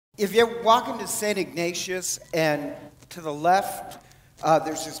if you walk into St. Ignatius, and to the left,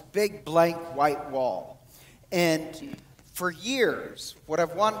 there's this big blank white wall. And for years, what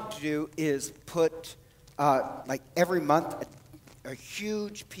I've wanted to do is put, like every month, a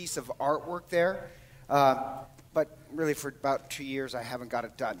huge piece of artwork there. But really, for about 2 years, I haven't got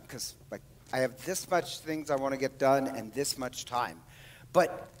it done because, like, I have this much things I want to get done and this much time.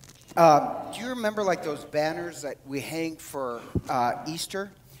 But do you remember, like, those banners that we hang for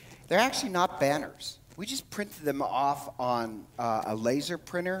Easter? They're actually not banners. We just printed them off on a laser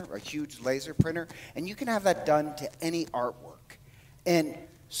printer, a huge laser printer, and you can have that done to any artwork. And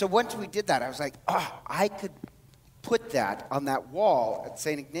so once we did that, I was like, I could put that on that wall at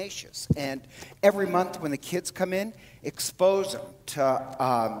St. Ignatius. And every month when the kids come in, expose them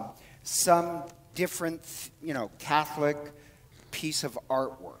to some different, Catholic piece of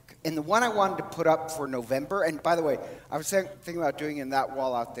artwork. And the one I wanted to put up for November, and by the way, I was thinking about doing in that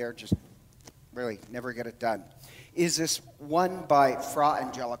wall out there, just really never get it done, is this one by Fr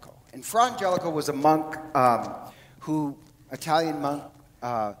Angelico. And Fr Angelico was a monk Italian monk,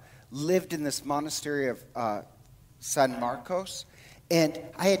 lived in this monastery of San Marcos, and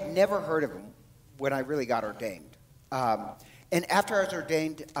I had never heard of him when I really got ordained. And after I was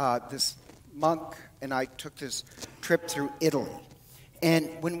ordained, this monk and I took this trip through Italy.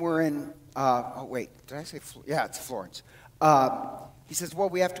 And when we're in, did I say, yeah, it's Florence. He says, well,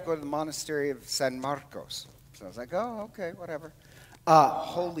 we have to go to the monastery of San Marcos. So I was like, oh, okay, whatever.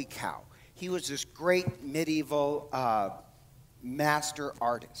 Holy cow. He was this great medieval master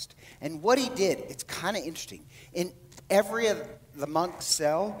artist. And what he did, it's kind of interesting. In every of the monk's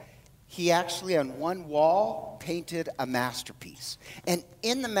cell, he actually on one wall painted a masterpiece. And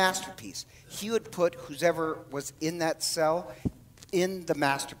in the masterpiece, he would put whoever was in that cell in the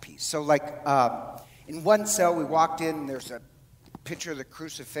masterpiece. So like in one cell we walked in and there's a picture of the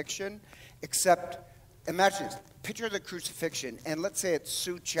crucifixion, except imagine this, picture of the crucifixion, and let's say it's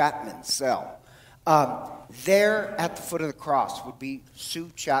Sue Chapman's cell. There at the foot of the cross would be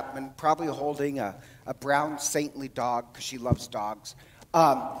Sue Chapman, probably holding a brown saintly dog because she loves dogs.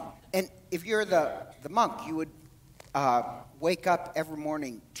 And if you're the monk, you would wake up every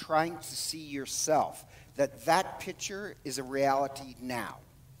morning trying to see yourself, that picture is a reality now.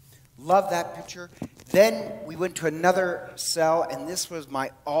 Love that picture. Then we went to another cell, and this was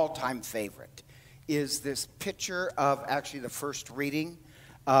my all-time favorite, is this picture of actually the first reading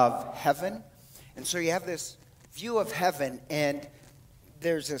of heaven. And so you have this view of heaven, and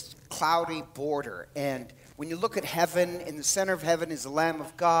there's this cloudy border. And when you look at heaven, in the center of heaven is the Lamb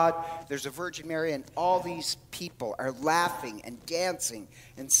of God. There's a Virgin Mary, and all these people are laughing and dancing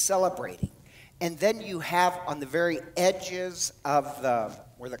and celebrating. And then you have on the very edges of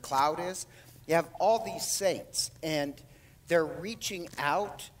where the cloud is, you have all these saints, and they're reaching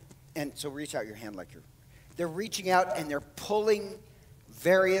out. And so reach out your hand like they're reaching out, and they're pulling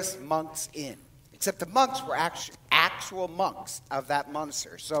various monks in. Except the monks were actual monks of that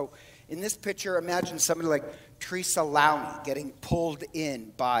monastery. So in this picture, imagine somebody like Teresa Lowney getting pulled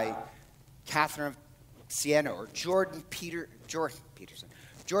in by Catherine of Siena, or Jordan Peterson.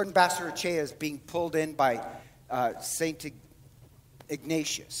 Jordan Basterrechea is being pulled in by St.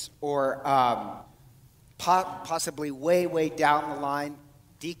 Ignatius, or possibly way, way down the line,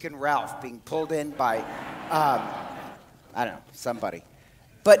 Deacon Ralph being pulled in by, I don't know, somebody.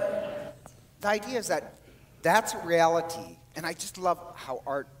 But the idea is that that's a reality, and I just love how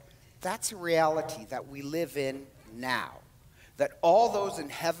that's a reality that we live in now. That all those in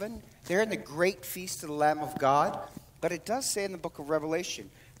heaven, they're in the great feast of the Lamb of God, but it does say in the book of Revelation,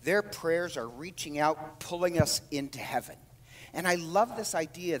 their prayers are reaching out, pulling us into heaven. And I love this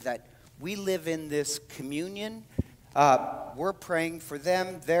idea that we live in this communion. We're praying for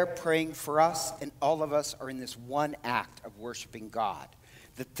them, they're praying for us, and all of us are in this one act of worshiping God.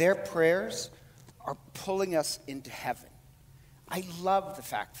 That their prayers are pulling us into heaven. I love the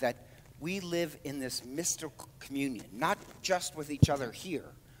fact that we live in this mystical communion, not just with each other here,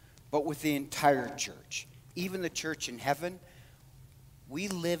 but with the entire church. Even the church in heaven, we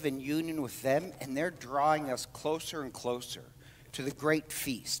live in union with them, and they're drawing us closer and closer to the great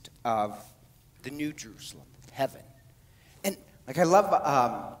feast of the New Jerusalem, heaven. And like I love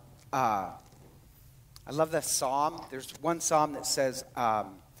that psalm. There's one psalm that says,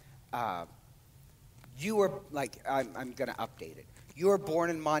 you were, like, I'm going to update it. You were born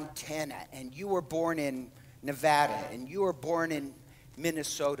in Montana, and you were born in Nevada, and you were born in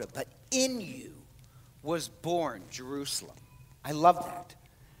Minnesota, but in you was born Jerusalem. I love that.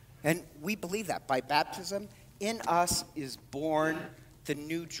 And we believe that. By baptism, in us is born the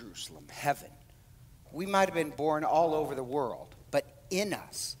New Jerusalem, heaven. We might have been born all over the world, but in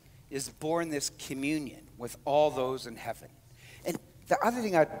us is born this communion with all those in heaven. And the other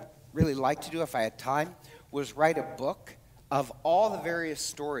thing I'd really like to do if I had time was write a book of all the various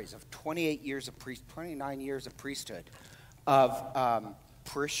stories of 29 years of priesthood of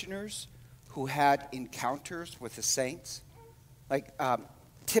parishioners who had encounters with the saints. Like,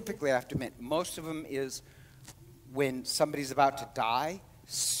 typically, I have to admit, most of them is when somebody's about to die.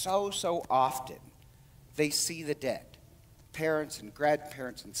 So often, they see the dead. Parents and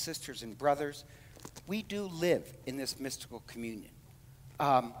grandparents and sisters and brothers. We do live in this mystical communion.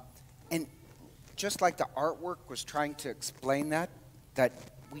 And just like the artwork was trying to explain that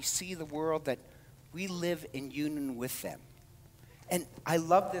we see the world, that we live in union with them. And I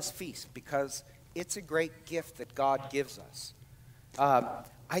love this feast because it's a great gift that God gives us.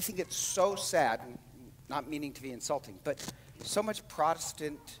 I think it's so sad, not meaning to be insulting, but so much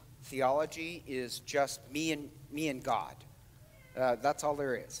Protestant theology is just me and God. That's all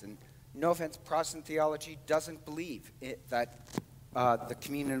there is. And no offense, Protestant theology doesn't believe that the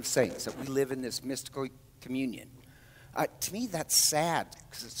communion of saints, that we live in this mystical communion. To me, that's sad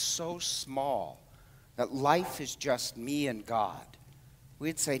because it's so small that life is just me and God.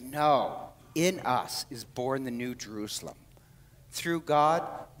 We'd say, no, in us is born the new Jerusalem. Through God,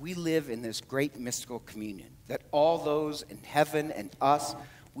 we live in this great mystical communion, that all those in heaven and us,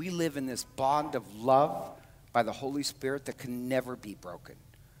 we live in this bond of love by the Holy Spirit that can never be broken.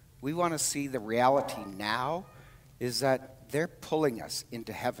 We want to see the reality now is that they're pulling us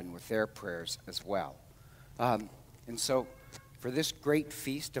into heaven with their prayers as well. And so for this great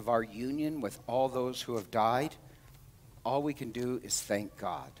feast of our union with all those who have died, all we can do is thank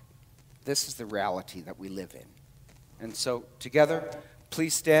God. This is the reality that we live in. And so together,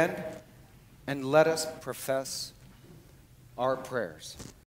 please stand and let us profess our prayers.